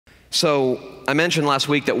So I mentioned last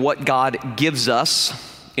week that what God gives us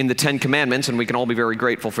in the Ten Commandments, and we can all be very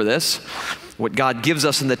grateful for this, what God gives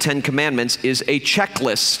us in the Ten Commandments is a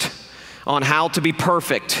checklist on how to be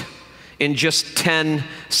perfect in just 10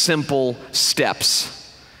 simple steps.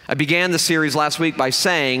 I began the series last week by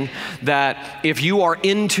saying that if you are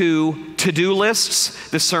into to-do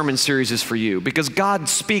lists, this sermon series is for you, because God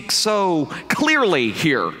speaks so clearly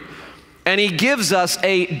here, and He gives us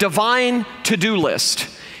a divine to-do list.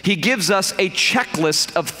 He gives us a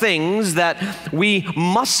checklist of things that we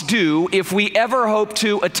must do if we ever hope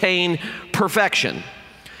to attain perfection.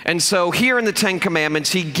 And so here in the Ten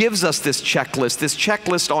Commandments, He gives us this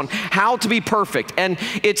checklist on how to be perfect. And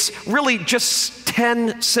it's really just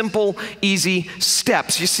 10 simple, easy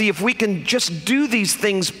steps. You see, if we can just do these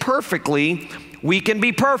things perfectly, we can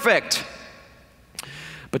be perfect.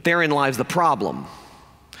 But therein lies the problem.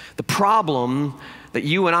 The problem that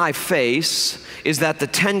you and I face is that the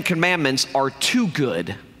Ten Commandments are too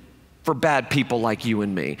good for bad people like you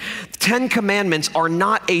and me. The Ten Commandments are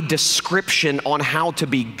not a description on how to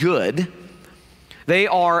be good. They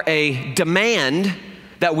are a demand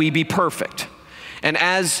that we be perfect. And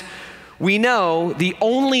as we know, the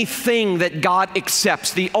only thing that God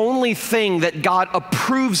accepts, the only thing that God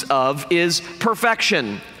approves of is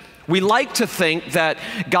perfection. We like to think that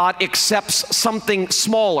God accepts something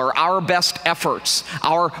smaller, our best efforts,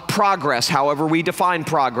 our progress, however we define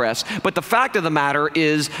progress. But the fact of the matter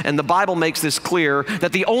is, and the Bible makes this clear,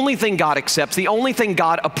 that the only thing God accepts, the only thing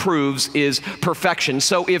God approves is perfection.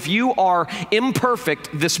 So if you are imperfect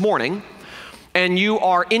this morning, and you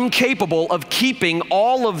are incapable of keeping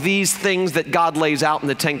all of these things that God lays out in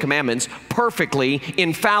the Ten Commandments perfectly,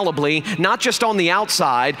 infallibly, not just on the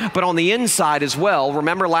outside, but on the inside as well.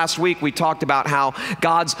 Remember last week we talked about how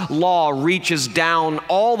God's law reaches down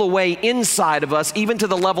all the way inside of us, even to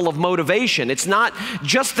the level of motivation. It's not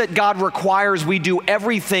just that God requires we do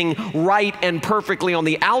everything right and perfectly on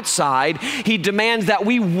the outside. He demands that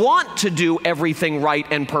we want to do everything right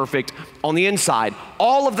and perfect on the inside,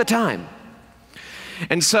 all of the time.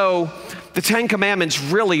 And so the Ten Commandments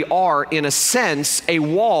really are, in a sense, a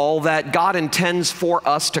wall that God intends for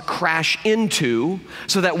us to crash into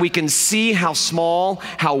so that we can see how small,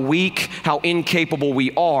 how weak, how incapable we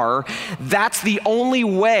are. That's the only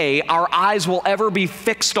way our eyes will ever be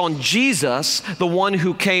fixed on Jesus, the one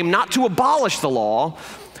who came not to abolish the law,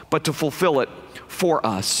 but to fulfill it for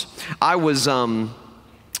us. I was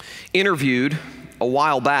interviewed a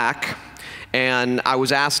while back, and I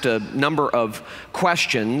was asked a number of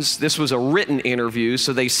questions. This was a written interview,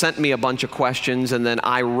 so they sent me a bunch of questions, and then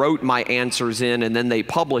I wrote my answers in, and then they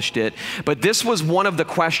published it. But this was one of the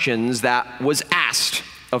questions that was asked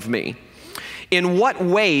of me. In what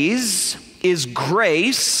ways is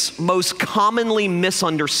grace most commonly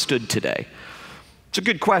misunderstood today? It's a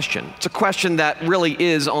good question. It's a question that really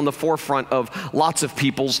is on the forefront of lots of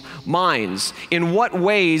people's minds. In what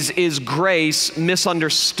ways is grace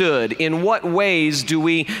misunderstood? In what ways do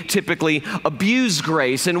we typically abuse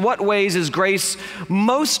grace? In what ways is grace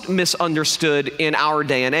most misunderstood in our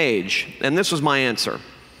day and age? And this was my answer.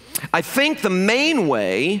 I think the main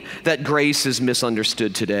way that grace is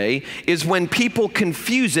misunderstood today is when people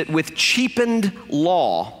confuse it with cheapened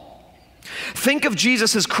law. Think of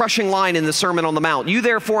Jesus' crushing line in the Sermon on the Mount. You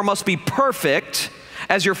therefore must be perfect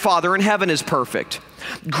as your Father in heaven is perfect.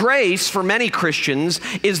 Grace, for many Christians,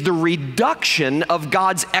 is the reduction of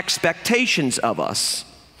God's expectations of us.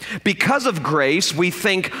 Because of grace, we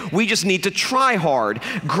think we just need to try hard.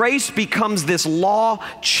 Grace becomes this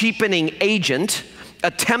law-cheapening agent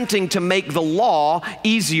attempting to make the law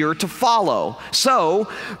easier to follow. So,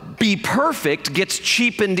 be perfect gets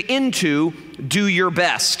cheapened into do your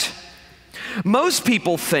best. Most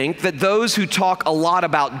people think that those who talk a lot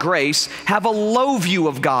about grace have a low view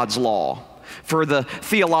of God's law. For the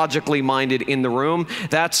theologically minded in the room,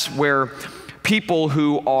 that's where people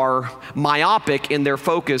who are myopic in their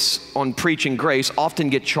focus on preaching grace often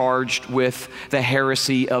get charged with the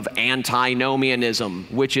heresy of antinomianism,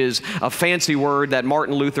 which is a fancy word that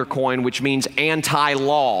Martin Luther coined, which means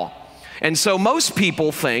anti-law. And so most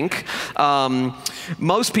people think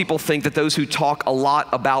that those who talk a lot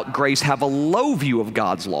about grace have a low view of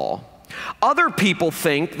God's law. Other people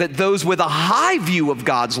think that those with a high view of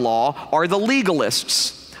God's law are the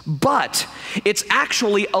legalists. But it's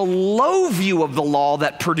actually a low view of the law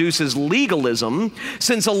that produces legalism,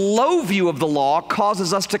 since a low view of the law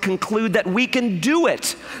causes us to conclude that we can do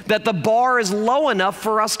it, that the bar is low enough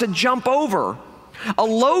for us to jump over. A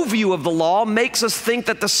low view of the law makes us think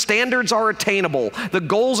that the standards are attainable, the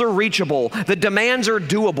goals are reachable, the demands are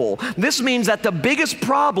doable. This means that the biggest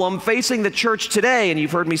problem facing the church today, and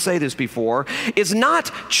you've heard me say this before, is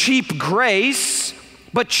not cheap grace,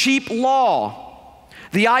 but cheap law.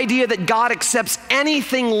 The idea that God accepts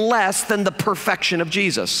anything less than the perfection of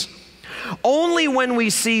Jesus. Only when we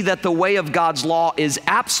see that the way of God's law is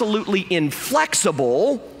absolutely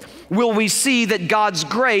inflexible will we see that God's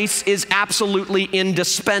grace is absolutely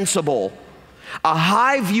indispensable. A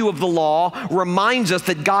high view of the law reminds us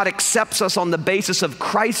that God accepts us on the basis of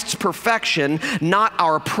Christ's perfection, not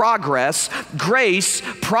our progress. Grace,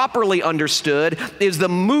 properly understood, is the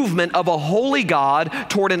movement of a holy God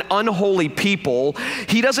toward an unholy people.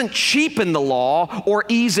 He doesn't cheapen the law or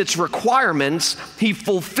ease its requirements. He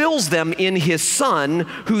fulfills them in His Son,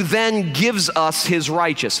 who then gives us His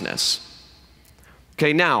righteousness.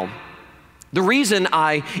 Okay, now, the reason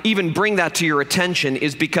I even bring that to your attention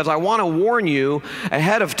is because I want to warn you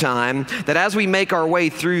ahead of time that as we make our way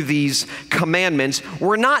through these commandments,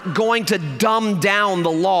 we're not going to dumb down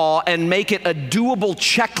the law and make it a doable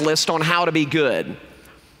checklist on how to be good.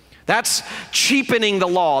 That's cheapening the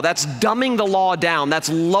law. That's dumbing the law down. That's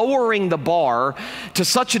lowering the bar to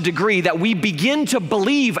such a degree that we begin to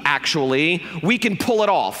believe, actually, we can pull it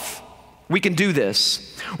off. We can do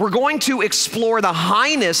this. We're going to explore the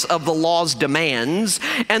highness of the law's demands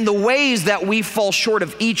and the ways that we fall short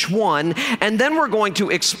of each one, and then we're going to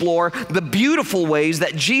explore the beautiful ways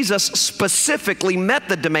that Jesus specifically met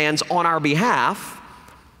the demands on our behalf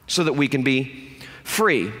so that we can be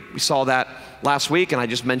free. We saw that last week, and I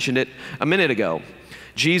just mentioned it a minute ago.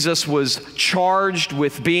 Jesus was charged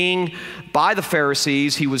with being, by the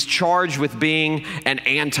Pharisees, he was charged with being an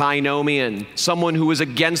antinomian, someone who was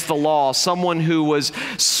against the law, someone who was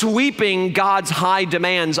sweeping God's high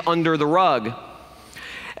demands under the rug.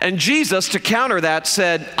 And Jesus, to counter that,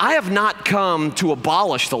 said, I have not come to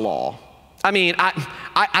abolish the law. I mean,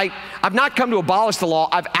 I've not come to abolish the law,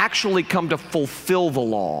 I've actually come to fulfill the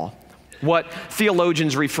law. What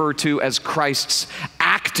theologians refer to as Christ's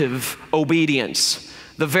active obedience.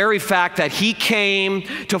 The very fact that He came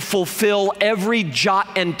to fulfill every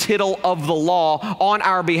jot and tittle of the law on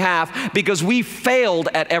our behalf because we failed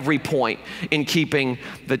at every point in keeping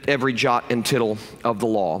every jot and tittle of the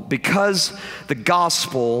law. Because the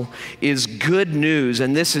gospel is good news,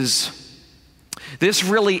 and this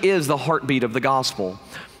really is the heartbeat of the gospel.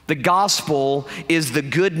 The gospel is the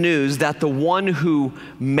good news that the one who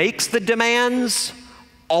makes the demands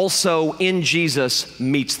also in Jesus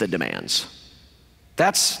meets the demands.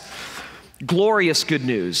 That's glorious good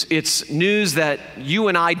news. It's news that you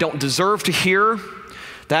and I don't deserve to hear.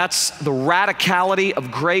 That's the radicality of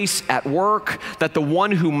grace at work, that the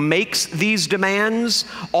one who makes these demands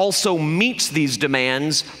also meets these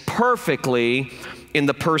demands perfectly in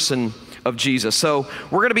the person of Jesus. So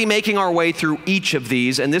we're going to be making our way through each of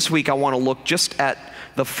these, and this week I want to look just at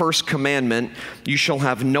the first commandment, you shall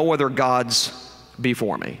have no other gods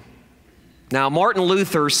before me. Now, Martin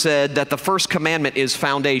Luther said that the first commandment is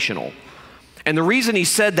foundational. And the reason he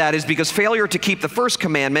said that is because failure to keep the first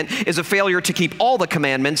commandment is a failure to keep all the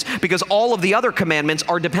commandments, because all of the other commandments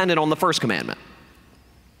are dependent on the first commandment.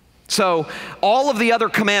 So all of the other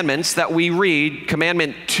commandments that we read,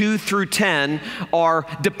 commandment 2 through 10, are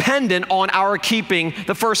dependent on our keeping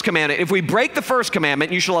the first commandment. If we break the first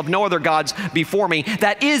commandment, you shall have no other gods before me,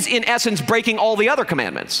 that is in essence breaking all the other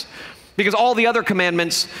commandments, because all the other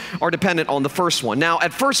commandments are dependent on the first one. Now,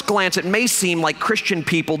 at first glance, it may seem like Christian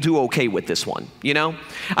people do okay with this one, you know?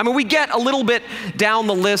 I mean, we get a little bit down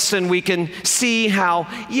the list and we can see how,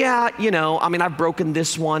 yeah, you know, I mean, I've broken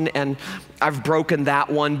this one and I've broken that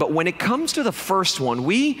one, but when it comes to the first one,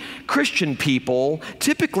 we Christian people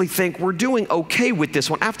typically think we're doing okay with this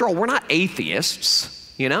one. After all, we're not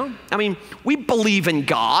atheists, you know? I mean, we believe in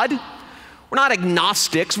God. We're not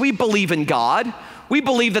agnostics. We believe in God. We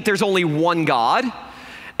believe that there's only one God,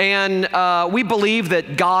 and we believe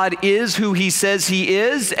that God is who He says He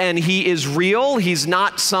is, and He is real. He's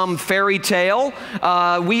not some fairy tale.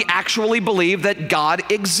 We actually believe that God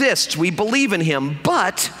exists. We believe in Him,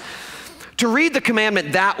 but to read the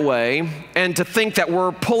commandment that way and to think that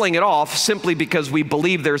we're pulling it off simply because we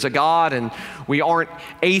believe there's a God and we aren't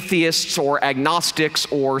atheists or agnostics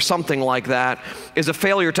or something like that is a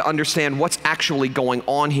failure to understand what's actually going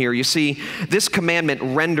on here. You see, this commandment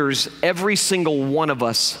renders every single one of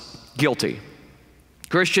us guilty.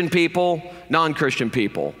 Christian people, non-Christian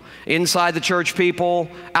people, inside the church people,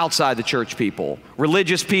 outside the church people,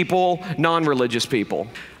 religious people, non-religious people.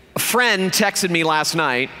 A friend texted me last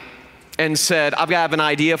night and said, I've got to have an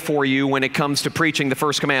idea for you when it comes to preaching the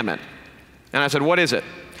first commandment. And I said, what is it?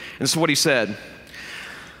 And this is what he said.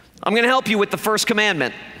 I'm going to help you with the first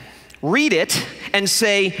commandment. Read it and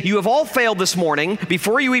say, you have all failed this morning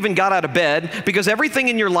before you even got out of bed because everything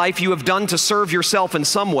in your life you have done to serve yourself in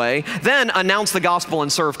some way. Then announce the gospel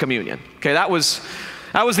and serve communion. Okay, that was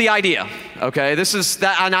the idea. Okay, this is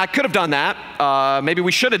that, and I could have done that. Maybe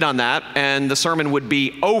we should have done that, and the sermon would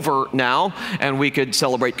be over now, and we could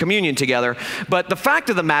celebrate communion together. But the fact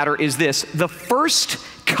of the matter is this: the first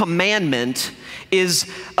commandment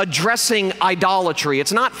is addressing idolatry.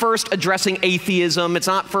 It's not first addressing atheism. It's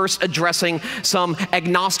not first addressing some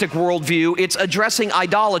agnostic worldview. It's addressing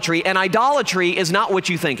idolatry, and idolatry is not what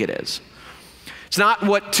you think it is. It's not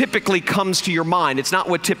what typically comes to your mind. It's not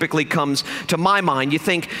what typically comes to my mind.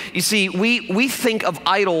 You see, we think of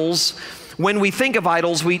idols. When we think of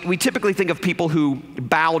idols, we typically think of people who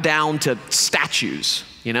bow down to statues.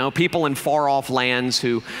 You know, people in far-off lands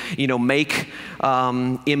who, make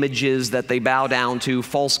images that they bow down to,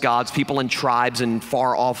 false gods, people in tribes in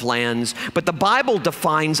far-off lands. But the Bible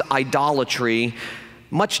defines idolatry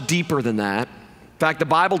much deeper than that. In fact, the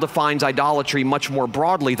Bible defines idolatry much more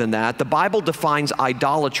broadly than that. The Bible defines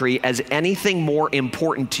idolatry as anything more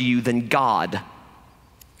important to you than God.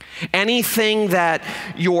 Anything that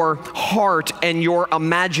your heart and your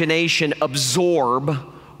imagination absorb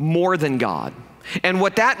more than God. And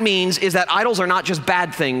what that means is that idols are not just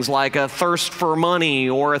bad things like a thirst for money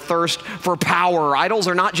or a thirst for power. Idols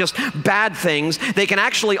are not just bad things. They can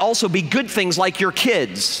actually also be good things like your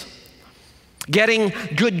kids. Getting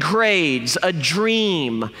good grades, a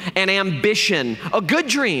dream, an ambition, a good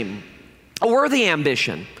dream, a worthy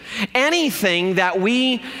ambition. Anything that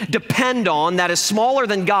we depend on that is smaller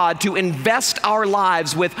than God to invest our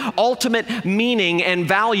lives with ultimate meaning and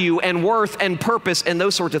value and worth and purpose and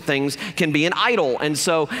those sorts of things can be an idol. And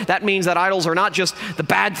so that means that idols are not just the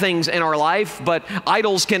bad things in our life, but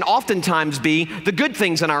idols can oftentimes be the good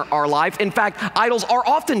things in our life. In fact, idols are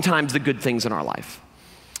oftentimes the good things in our life.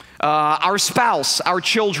 Our spouse, our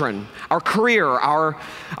children, our career, our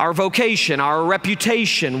vocation, our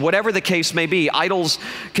reputation, whatever the case may be, idols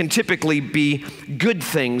can typically be good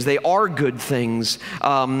things. They are good things.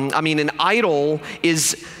 An idol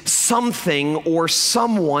is something or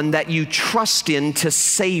someone that you trust in to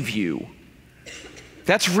save you.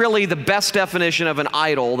 That's really the best definition of an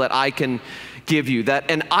idol that I can give you, that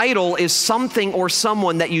an idol is something or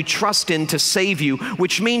someone that you trust in to save you,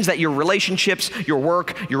 which means that your relationships, your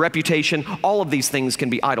work, your reputation, all of these things can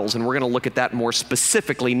be idols. And we're going to look at that more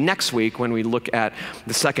specifically next week when we look at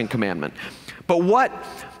the second commandment. But what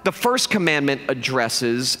the first commandment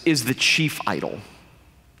addresses is the chief idol,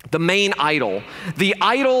 the main idol, the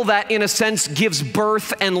idol that in a sense gives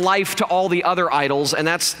birth and life to all the other idols, and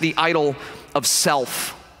that's the idol of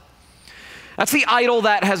self. That's the idol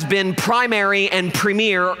that has been primary and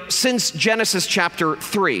premier since Genesis chapter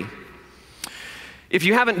 3. If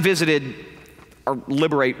you haven't visited our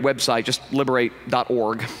Liberate website, just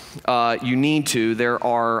liberate.org, you need to. There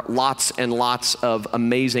are lots and lots of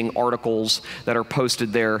amazing articles that are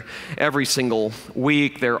posted there every single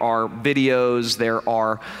week. There are videos. There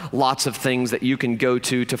are lots of things that you can go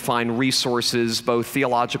to find resources, both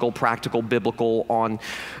theological, practical, biblical, on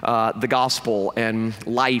the gospel and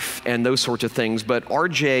life and those sorts of things. But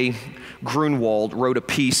R.J. Grunwald wrote a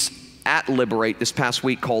piece at Liberate this past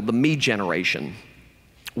week called The Me Generation,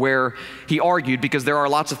 where he argued, because there are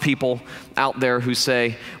lots of people out there who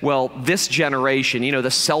say, well, this generation, the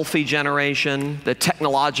selfie generation, the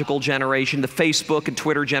technological generation, the Facebook and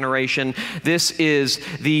Twitter generation, this is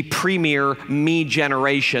the premier me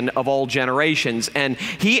generation of all generations. And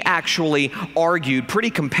he actually argued pretty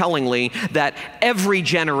compellingly that every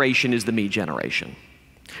generation is the me generation,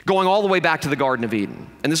 going all the way back to the Garden of Eden.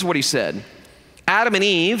 And this is what he said: Adam and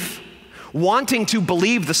Eve, wanting to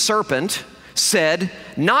believe the serpent, said,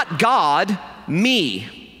 not God,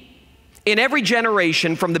 me. In every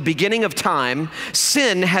generation from the beginning of time,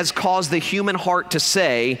 sin has caused the human heart to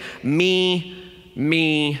say, me,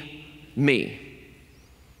 me, me.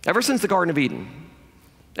 Ever since the Garden of Eden,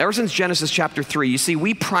 ever since Genesis chapter 3, you see,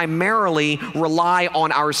 we primarily rely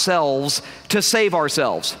on ourselves to save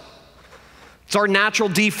ourselves. It's our natural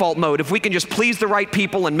default mode. If we can just please the right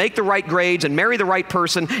people and make the right grades and marry the right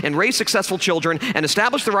person and raise successful children and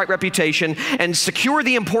establish the right reputation and secure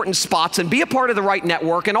the important spots and be a part of the right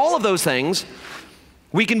network and all of those things,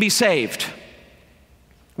 we can be saved.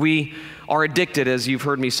 We are addicted, as you've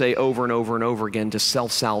heard me say over and over and over again, to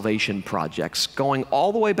self-salvation projects, going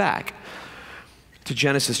all the way back to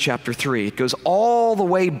Genesis chapter 3. It goes all the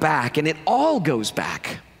way back, and it all goes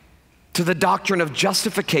back to the doctrine of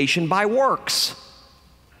justification by works.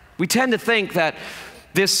 We tend to think that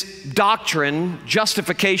this doctrine,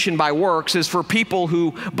 justification by works, is for people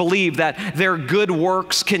who believe that their good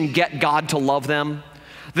works can get God to love them.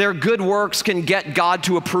 Their good works can get God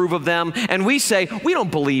to approve of them. And we say, we don't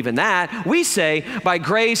believe in that. We say, by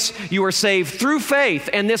grace you are saved through faith,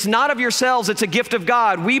 and this not of yourselves, it's a gift of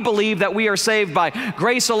God. We believe that we are saved by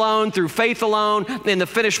grace alone, through faith alone, in the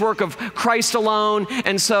finished work of Christ alone.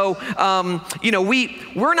 And so,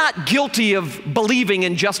 we're not guilty of believing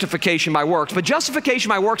in justification by works, but justification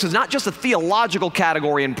by works is not just a theological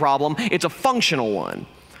category and problem, it's a functional one.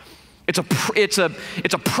 It's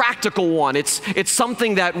a practical one. It's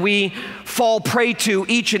something that we fall prey to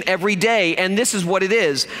each and every day, and this is what it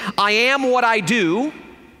is. I am what I do,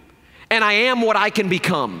 and I am what I can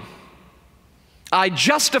become. I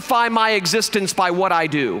justify my existence by what I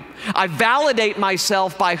do. I validate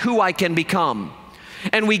myself by who I can become.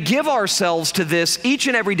 And we give ourselves to this each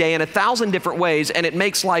and every day in 1,000 different ways, and it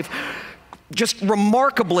makes life just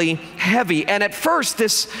remarkably heavy. And at first,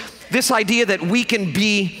 this idea that we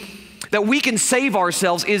can save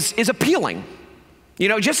ourselves is appealing.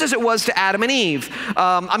 Just as it was to Adam and Eve.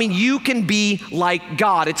 You can be like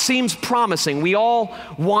God. It seems promising. We all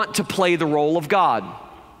want to play the role of God,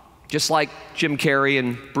 just like Jim Carrey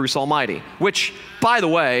and Bruce Almighty, which, by the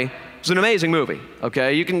way, is an amazing movie,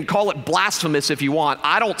 okay? You can call it blasphemous if you want.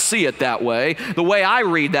 I don't see it that way. The way I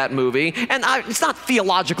read that movie, and it's not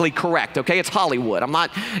theologically correct, okay? It's Hollywood.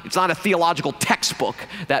 It's not a theological textbook,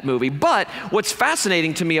 that movie. But what's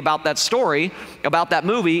fascinating to me about that story, about that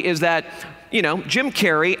movie, is that, Jim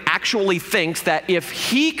Carrey actually thinks that if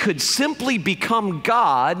he could simply become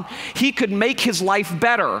God, he could make his life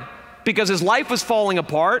better, because his life was falling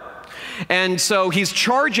apart. And so he's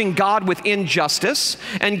charging God with injustice,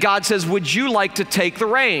 and God says, would you like to take the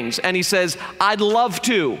reins? And he says, I'd love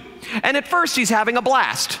to. And at first he's having a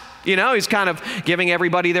blast. He's kind of giving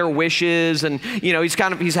everybody their wishes, and he's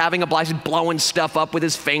having a blast. He's blowing stuff up with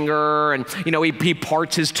his finger, and he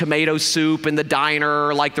parts his tomato soup in the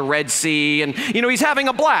diner like the Red Sea, and he's having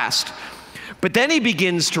a blast. But then he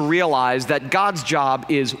begins to realize that God's job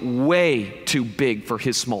is way too big for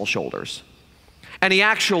his small shoulders. And he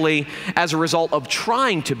actually, as a result of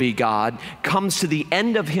trying to be God, comes to the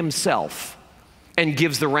end of himself and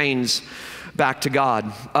gives the reins back to God.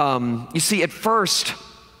 You see, at first,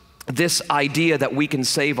 this idea that we can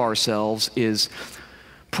save ourselves is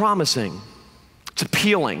promising. It's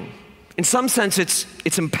appealing. In some sense,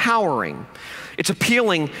 it's empowering. It's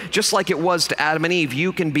appealing just like it was to Adam and Eve.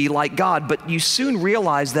 You can be like God, but you soon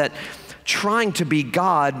realize that trying to be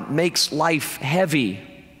God makes life heavy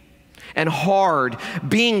and hard.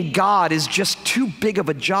 Being God is just too big of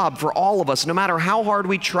a job for all of us. No matter how hard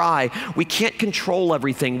we try, we can't control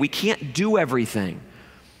everything. We can't do everything.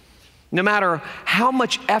 No matter how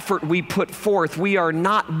much effort we put forth, we are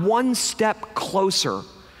not one step closer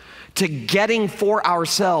to getting for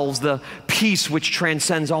ourselves the peace which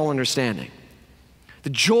transcends all understanding, the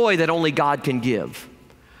joy that only God can give,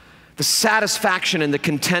 the satisfaction and the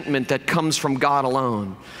contentment that comes from God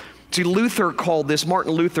alone. See,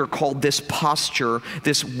 Martin Luther called this posture,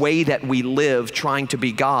 this way that we live trying to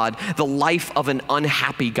be God, the life of an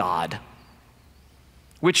unhappy God,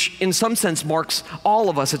 which in some sense marks all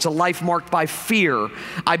of us. It's a life marked by fear.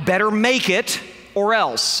 I better make it or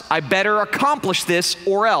else. I better accomplish this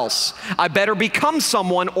or else. I better become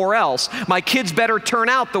someone or else. My kids better turn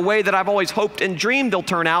out the way that I've always hoped and dreamed they'll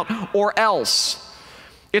turn out or else.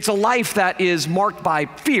 It's a life that is marked by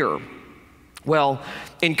fear. Well,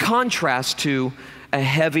 in contrast to a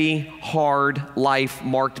heavy, hard life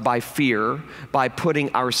marked by fear, by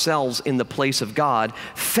putting ourselves in the place of God,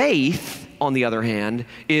 faith, on the other hand,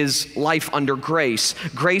 is life under grace.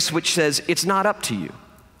 Grace which says it's not up to you.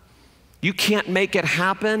 You can't make it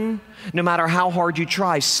happen no matter how hard you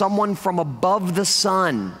try. Someone from above the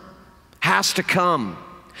sun has to come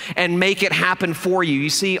and make it happen for you. You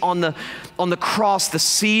see, on the cross, the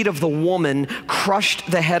seed of the woman crushed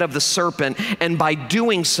the head of the serpent, and by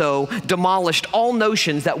doing so, demolished all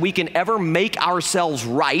notions that we can ever make ourselves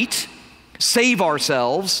right, save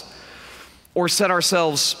ourselves, or set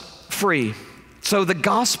ourselves free. So the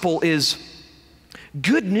gospel is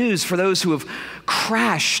good news for those who have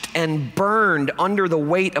crashed and burned under the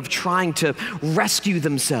weight of trying to rescue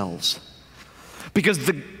themselves. Because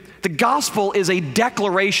the gospel is a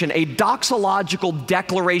declaration, a doxological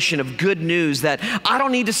declaration of good news that I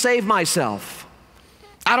don't need to save myself.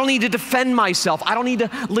 I don't need to defend myself. I don't need to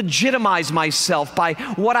legitimize myself by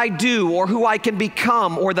what I do or who I can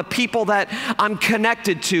become or the people that I'm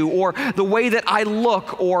connected to or the way that I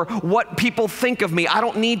look or what people think of me. I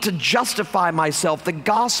don't need to justify myself. The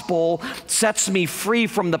gospel sets me free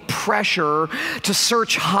from the pressure to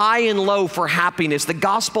search high and low for happiness. The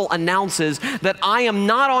gospel announces that I am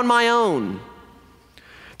not on my own,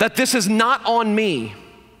 that this is not on me,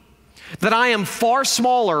 that I am far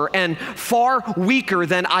smaller and far weaker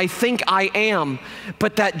than I think I am,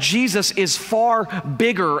 but that Jesus is far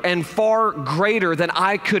bigger and far greater than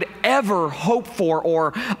I could ever hope for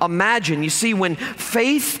or imagine. You see, when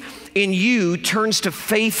faith in you turns to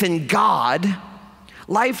faith in God,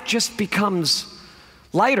 life just becomes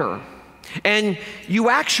lighter. And you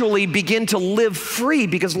actually begin to live free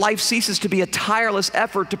because life ceases to be a tireless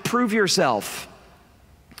effort to prove yourself.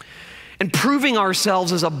 And proving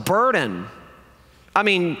ourselves is a burden. I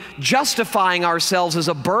mean, justifying ourselves is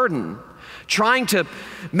a burden. Trying to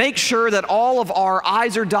make sure that all of our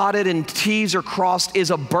I's are dotted and T's are crossed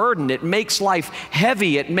is a burden. It makes life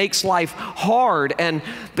heavy. It makes life hard. And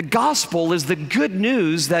the gospel is the good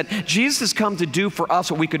news that Jesus has come to do for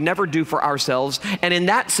us what we could never do for ourselves. And in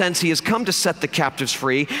that sense, he has come to set the captives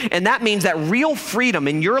free. And that means that real freedom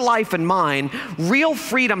in your life and mine, real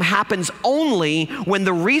freedom happens only when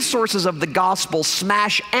the resources of the gospel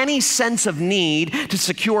smash any sense of need to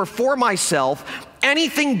secure for myself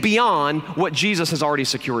anything beyond what Jesus has already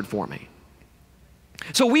secured for me.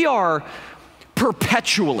 So we are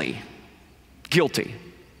perpetually guilty.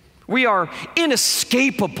 We are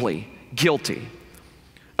inescapably guilty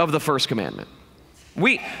of the first commandment.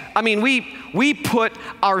 We put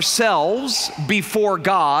ourselves before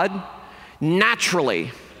God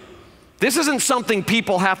naturally. This isn't something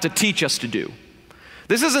people have to teach us to do.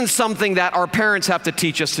 This isn't something that our parents have to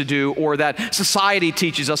teach us to do or that society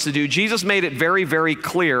teaches us to do. Jesus made it very, very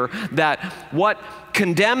clear that what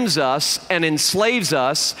condemns us and enslaves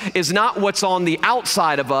us is not what's on the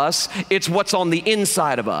outside of us, it's what's on the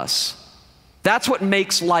inside of us. That's what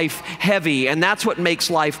makes life heavy, and that's what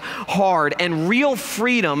makes life hard. And real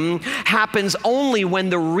freedom happens only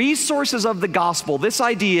when the resources of the gospel, this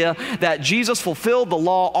idea that Jesus fulfilled the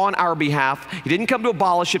law on our behalf, he didn't come to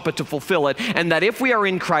abolish it, but to fulfill it, and that if we are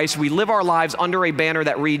in Christ, we live our lives under a banner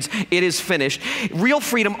that reads, "It is finished." Real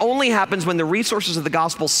freedom only happens when the resources of the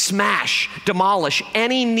gospel smash, demolish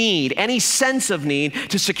any need, any sense of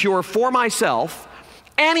need to secure for myself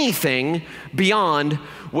anything beyond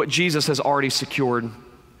what Jesus has already secured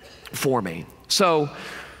for me. So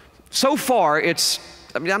far it's,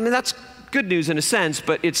 that's good news in a sense,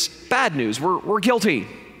 but it's bad news. We're guilty.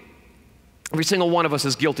 Every single one of us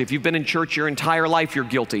is guilty. If you've been in church your entire life, you're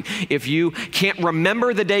guilty. If you can't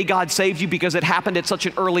remember the day God saved you because it happened at such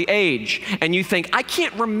an early age, and you think, I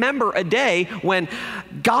can't remember a day when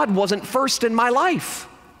God wasn't first in my life.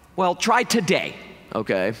 Well, try today,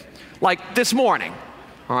 okay? Like this morning.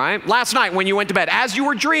 All right, last night when you went to bed, as you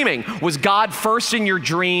were dreaming, was God first in your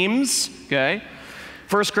dreams? Okay,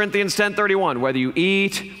 1 Corinthians 10:31, whether you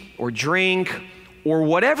eat or drink or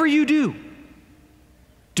whatever you do,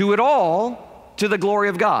 do it all to the glory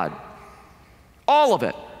of God. All of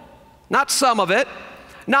it, not some of it,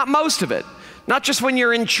 not most of it, not just when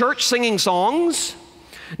you're in church singing songs,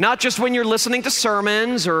 not just when you're listening to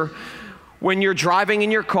sermons or when you're driving in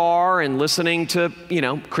your car and listening to,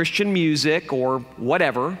 Christian music or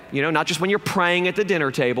whatever, not just when you're praying at the dinner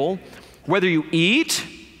table, whether you eat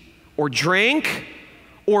or drink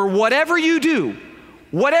or whatever you do,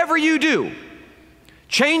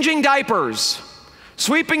 changing diapers,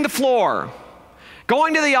 sweeping the floor,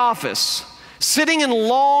 going to the office, sitting in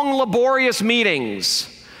long, laborious meetings,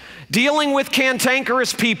 dealing with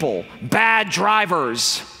cantankerous people, bad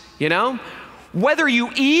drivers, whether you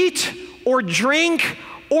eat or drink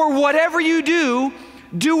or whatever you do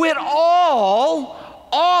it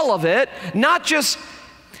all of it, not just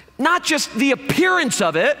the appearance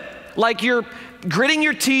of it, like you're gritting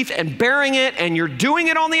your teeth and bearing it and you're doing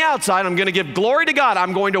it on the outside. I'm going to give glory to God.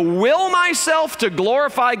 I'm going to will myself to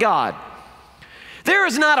glorify God. There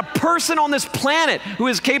is not a person on this planet who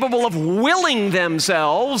is capable of willing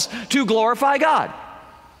themselves to glorify God.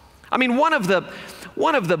 I mean, one of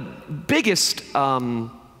the biggest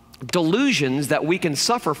delusions that we can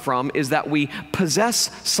suffer from is that we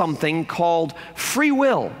possess something called free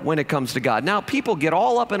will when it comes to God. Now, people get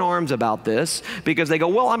all up in arms about this because they go,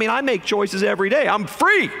 well, I make choices every day. I'm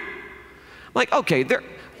free. I'm like, okay,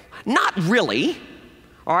 not really.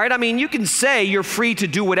 All right, you can say you're free to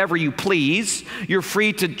do whatever you please. You're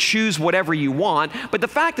free to choose whatever you want. But the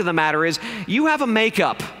fact of the matter is you have a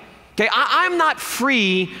makeup. Okay, I'm not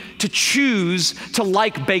free to choose to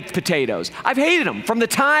like baked potatoes. I've hated them from the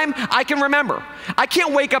time I can remember. I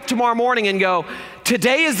can't wake up tomorrow morning and go,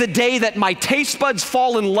 today is the day that my taste buds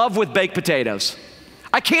fall in love with baked potatoes.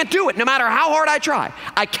 I can't do it no matter how hard I try.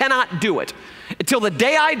 I cannot do it. Until the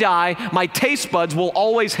day I die, my taste buds will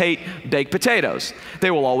always hate baked potatoes. They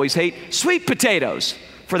will always hate sweet potatoes,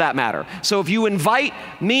 for that matter. So if you invite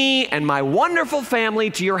me and my wonderful family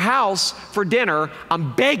to your house for dinner,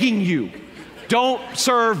 I'm begging you, don't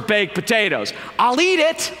serve baked potatoes. I'll eat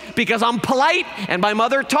it because I'm polite and my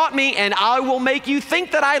mother taught me, and I will make you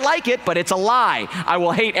think that I like it, but it's a lie. I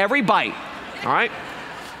will hate every bite, all right?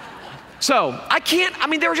 So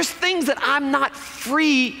there are just things that I'm not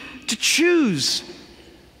free to choose.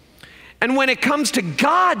 And when it comes to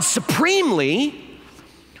God supremely,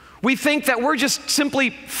 we think that we're just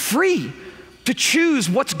simply free to choose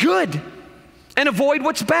what's good and avoid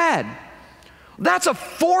what's bad. That's a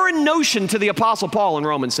foreign notion to the Apostle Paul in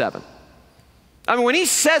Romans 7. I mean, when he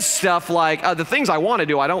says stuff like, the things I want to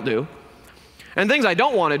do, I don't do. And things I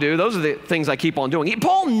don't want to do, those are the things I keep on doing.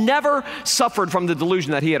 Paul never suffered from the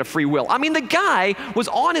delusion that he had a free will. I mean, the guy was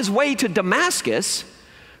on his way to Damascus,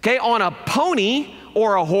 okay, on a pony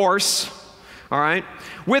or a horse, all right,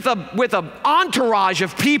 with a entourage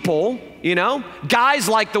of people, you know, guys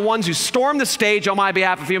like the ones who stormed the stage on my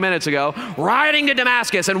behalf a few minutes ago, riding to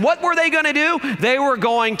Damascus. And what were they going to do? They were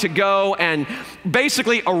going to go and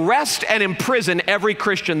basically arrest and imprison every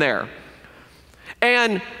Christian there.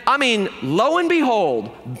 And I mean, lo and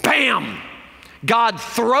behold, bam, God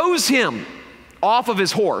throws him off of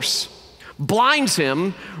his horse, blinds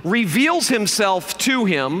him, reveals himself to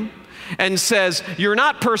him, and says, you're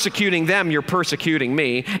not persecuting them, you're persecuting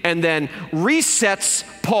me, and then resets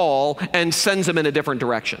Paul and sends him in a different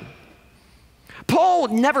direction. Paul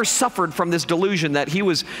never suffered from this delusion that he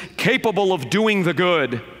was capable of doing the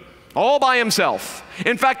good all by himself.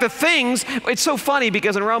 In fact, it's so funny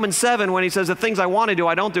because in Romans 7, when he says the things I want to do,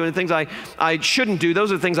 I don't do, and the things I shouldn't do,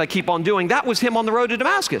 those are the things I keep on doing, that was him on the road to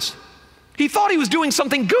Damascus. He thought he was doing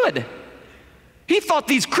something good. He thought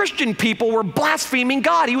these Christian people were blaspheming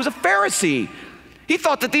God. He was a Pharisee. He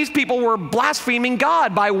thought that these people were blaspheming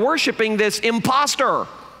God by worshiping this imposter.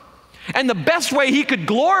 And the best way he could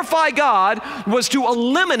glorify God was to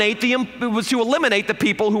eliminate the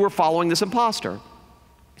people who were following this imposter.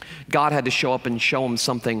 God had to show up and show him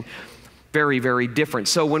something very, very different.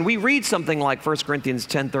 So when we read something like 1 Corinthians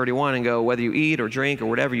 10:31 and go, whether you eat or drink or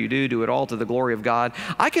whatever you do, do it all to the glory of God,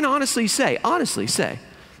 I can honestly say,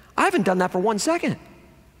 I haven't done that for 1 second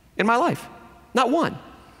in my life. Not one.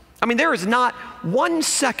 I mean, there is not 1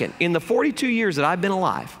 second in the 42 years that I've been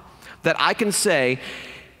alive that I can say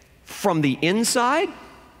from the inside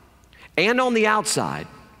and on the outside,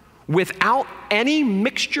 without any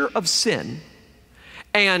mixture of sin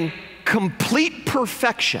and complete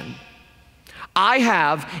perfection, I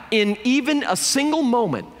have, in even a single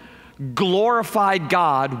moment, glorified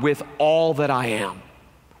God with all that I am.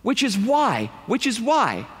 Which is why,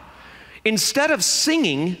 instead of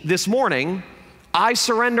singing this morning, I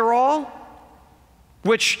surrender all,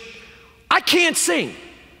 which I can't sing.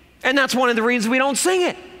 And that's one of the reasons we don't sing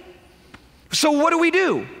it. So what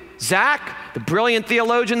do? Zach, the brilliant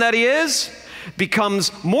theologian that he is,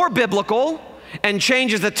 becomes more biblical and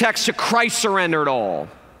changes the text to Christ surrendered all.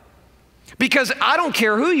 Because I don't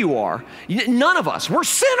care who you are, none of us, we're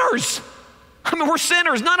sinners. I mean, we're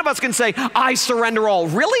sinners. None of us can say, I surrender all.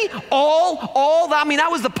 Really? All? I mean,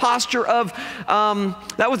 that was the posture of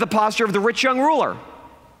the rich young ruler.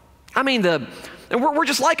 I mean, and we're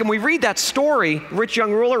just like him. We read that story. Rich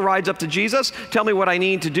young ruler rides up to Jesus. Tell me what I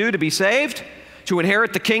need to do to be saved, to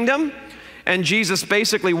inherit the kingdom. And Jesus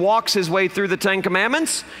basically walks his way through the 10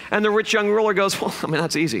 Commandments. And the rich young ruler goes, well, I mean,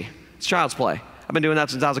 that's easy. It's child's play. I've been doing that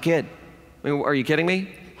since I was a kid. I mean, are you kidding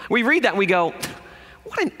me? We read that and we go,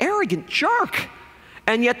 what an arrogant jerk.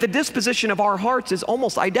 And yet the disposition of our hearts is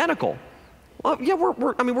almost identical. Well, yeah,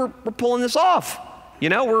 we're pulling this off. You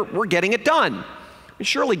know, we're getting it done. And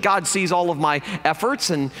surely God sees all of my efforts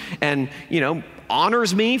and you know,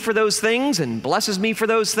 honors me for those things and blesses me for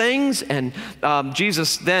those things. And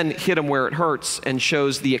Jesus then hit him where it hurts and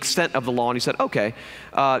shows the extent of the law. And he said, okay,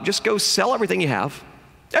 just go sell everything you have.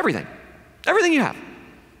 Everything you have.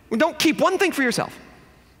 Don't keep one thing for yourself.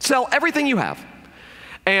 Sell everything you have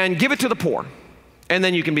and give it to the poor, and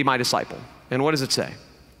then you can be my disciple. And what does it say?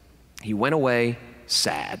 He went away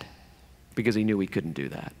sad because he knew he couldn't do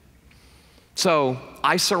that. So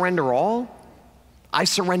I surrender all. I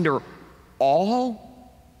surrender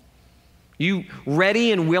all. You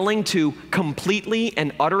ready and willing to completely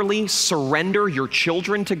and utterly surrender your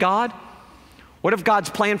children to God? What if God's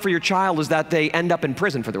plan for your child is that they end up in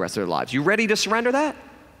prison for the rest of their lives? You ready to surrender that?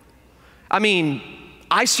 I mean,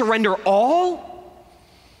 I surrender all.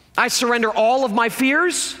 I surrender all of my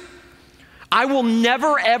fears. I will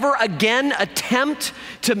never, ever again attempt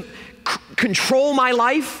to control my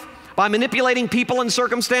life by manipulating people and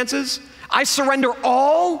circumstances. I surrender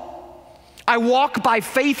all. I walk by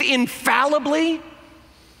faith infallibly.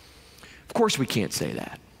 Of course we can't say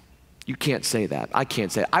that. You can't say that. I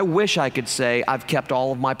can't say that. I wish I could say I've kept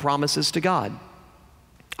all of my promises to God.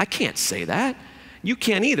 I can't say that. You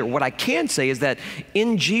can't either. What I can say is that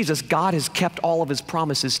in Jesus, God has kept all of his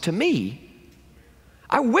promises to me.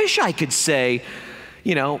 I wish I could say,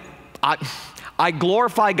 you know, I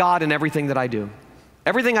glorify God in everything that I do.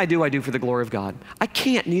 Everything I do for the glory of God. I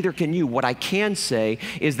can't, neither can you. What I can say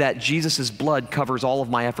is that Jesus' blood covers all of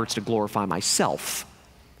my efforts to glorify myself.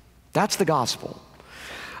 That's the gospel.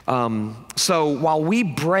 So while we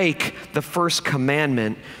break the first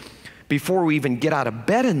commandment before we even get out of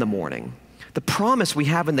bed in the morning, the promise we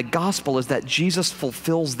have in the gospel is that Jesus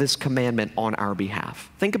fulfills this commandment on our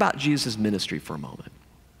behalf. Think about Jesus' ministry for a moment.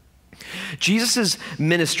 Jesus'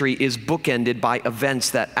 ministry is bookended by events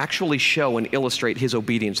that actually show and illustrate his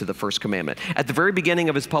obedience to the first commandment. At the very beginning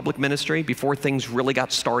of his public ministry, before things really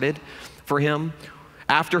got started for him,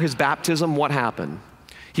 after his baptism, what happened?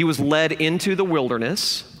 He was led into the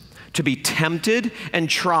wilderness to be tempted and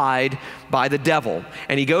tried by the devil.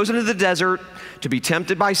 And he goes into the desert to be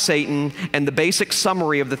tempted by Satan, and the basic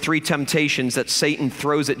summary of the three temptations that Satan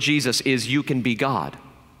throws at Jesus is, you can be God.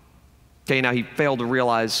 Okay, now he failed to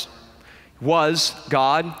realize he was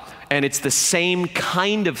God, and it's the same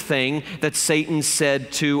kind of thing that Satan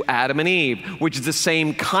said to Adam and Eve, which is the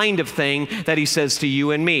same kind of thing that he says to you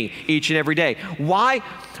and me each and every day. Why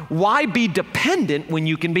be dependent when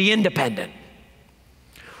you can be independent?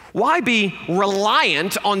 Why be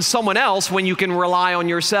reliant on someone else when you can rely on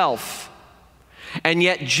yourself? And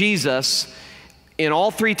yet Jesus, in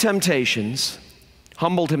all three temptations,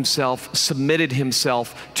 humbled himself, submitted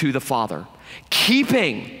himself to the Father,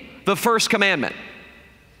 keeping the first commandment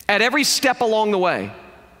at every step along the way,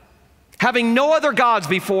 having no other gods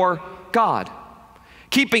before God,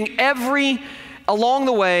 keeping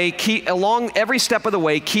along every step of the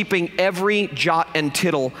way, keeping every jot and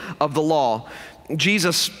tittle of the law.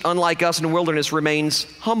 Jesus, unlike us in the wilderness, remains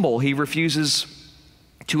humble. He refuses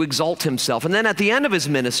to exalt himself. And then at the end of his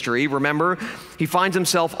ministry, remember, he finds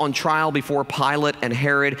himself on trial before Pilate and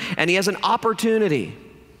Herod, and he has an opportunity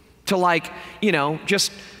to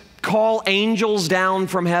just call angels down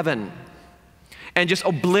from heaven and just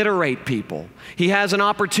obliterate people. He has an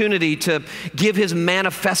opportunity to give his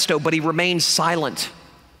manifesto, but he remains silent,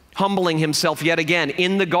 humbling himself yet again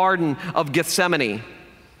in the Garden of Gethsemane.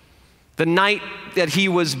 The night that he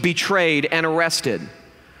was betrayed and arrested,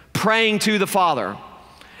 praying to the Father,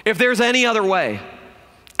 if there's any other way,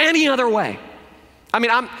 I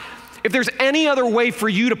mean, if there's any other way for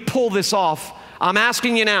you to pull this off, I'm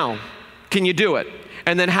asking you now, can you do it?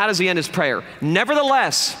 And then how does he end his prayer?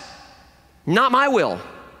 Nevertheless, not my will,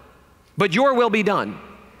 but your will be done.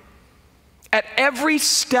 At every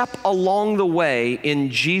step along the way in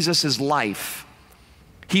Jesus' life,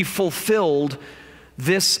 he fulfilled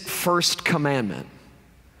this first commandment,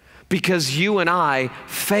 because you and I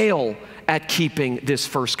fail at keeping this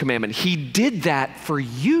first commandment. He did that for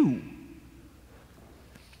you.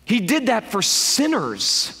 He did that for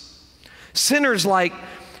sinners. Sinners like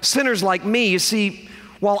me. You see,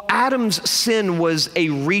 while Adam's sin was a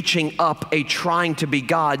reaching up, a trying to be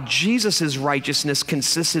God, Jesus' righteousness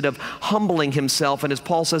consisted of humbling himself, and as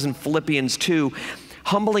Paul says in Philippians 2,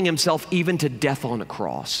 humbling himself even to death on a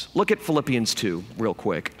cross. Look at Philippians 2 real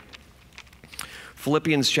quick.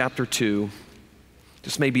 Philippians chapter 2.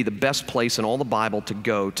 This may be the best place in all the Bible to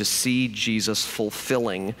go to see Jesus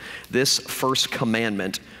fulfilling this first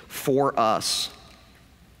commandment for us.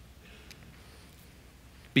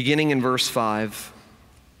 Beginning in verse 5,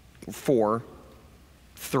 4,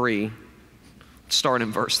 3. Start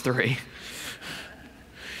in verse 3.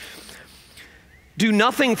 Do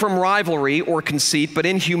nothing from rivalry or conceit, but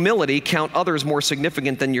in humility count others more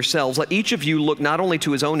significant than yourselves. Let each of you look not only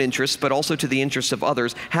to his own interests, but also to the interests of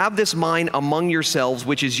others. Have this mind among yourselves,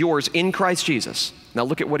 which is yours in Christ Jesus. Now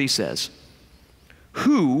look at what he says.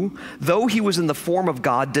 Who, though he was in the form of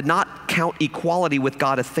God, did not count equality with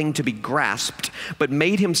God a thing to be grasped, but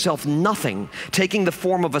made himself nothing, taking the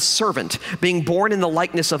form of a servant, being born in the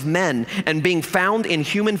likeness of men, and being found in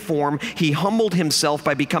human form, he humbled himself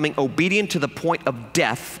by becoming obedient to the point of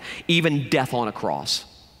death, even death on a cross.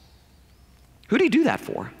 Who did he do that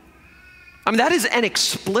for? I mean, that is an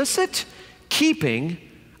explicit keeping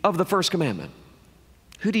of the first commandment.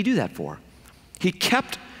 Who did he do that for? He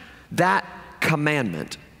kept that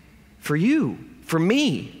commandment for you, for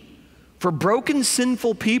me, for broken,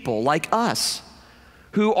 sinful people like us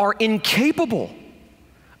who are incapable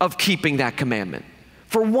of keeping that commandment.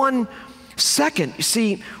 For 1 second, you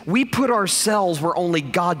see, we put ourselves where only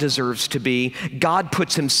God deserves to be. God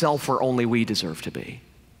puts himself where only we deserve to be.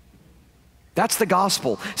 That's the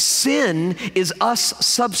gospel. Sin is us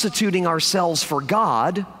substituting ourselves for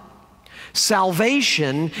God.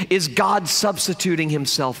 Salvation is God substituting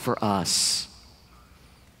himself for us.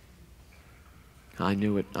 I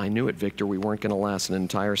knew it, Victor. We weren't going to last an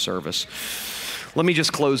entire service. Let me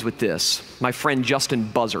just close with this. My friend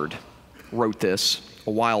Justin Buzzard wrote this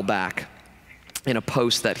a while back in a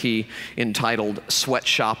post that he entitled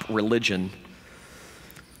Sweatshop Religion.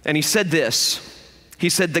 And he said this. He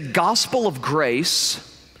said, "The gospel of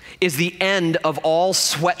grace is the end of all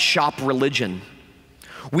sweatshop religion.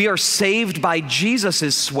 We are saved by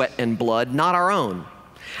Jesus' sweat and blood, not our own.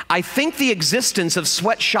 I think the existence of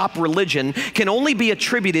sweatshop religion can only be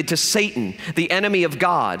attributed to Satan, the enemy of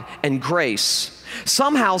God, and grace.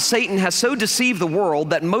 Somehow Satan has so deceived the world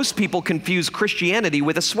that most people confuse Christianity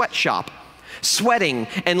with a sweatshop, sweating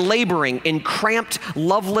and laboring in cramped,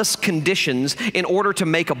 loveless conditions in order to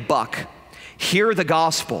make a buck. Hear the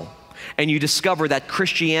gospel, and you discover that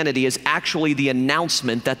Christianity is actually the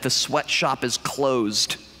announcement that the sweatshop is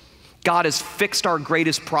closed. God has fixed our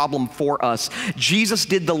greatest problem for us. Jesus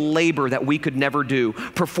did the labor that we could never do,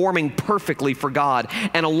 performing perfectly for God.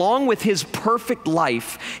 And along with his perfect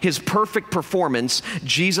life, his perfect performance,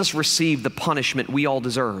 Jesus received the punishment we all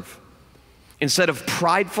deserve. Instead of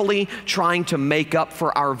pridefully trying to make up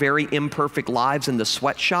for our very imperfect lives in the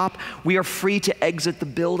sweatshop, we are free to exit the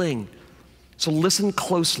building. So listen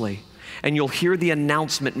closely, and you'll hear the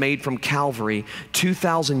announcement made from Calvary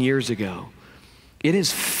 2,000 years ago. It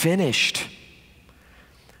is finished.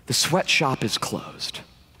 The sweatshop is closed.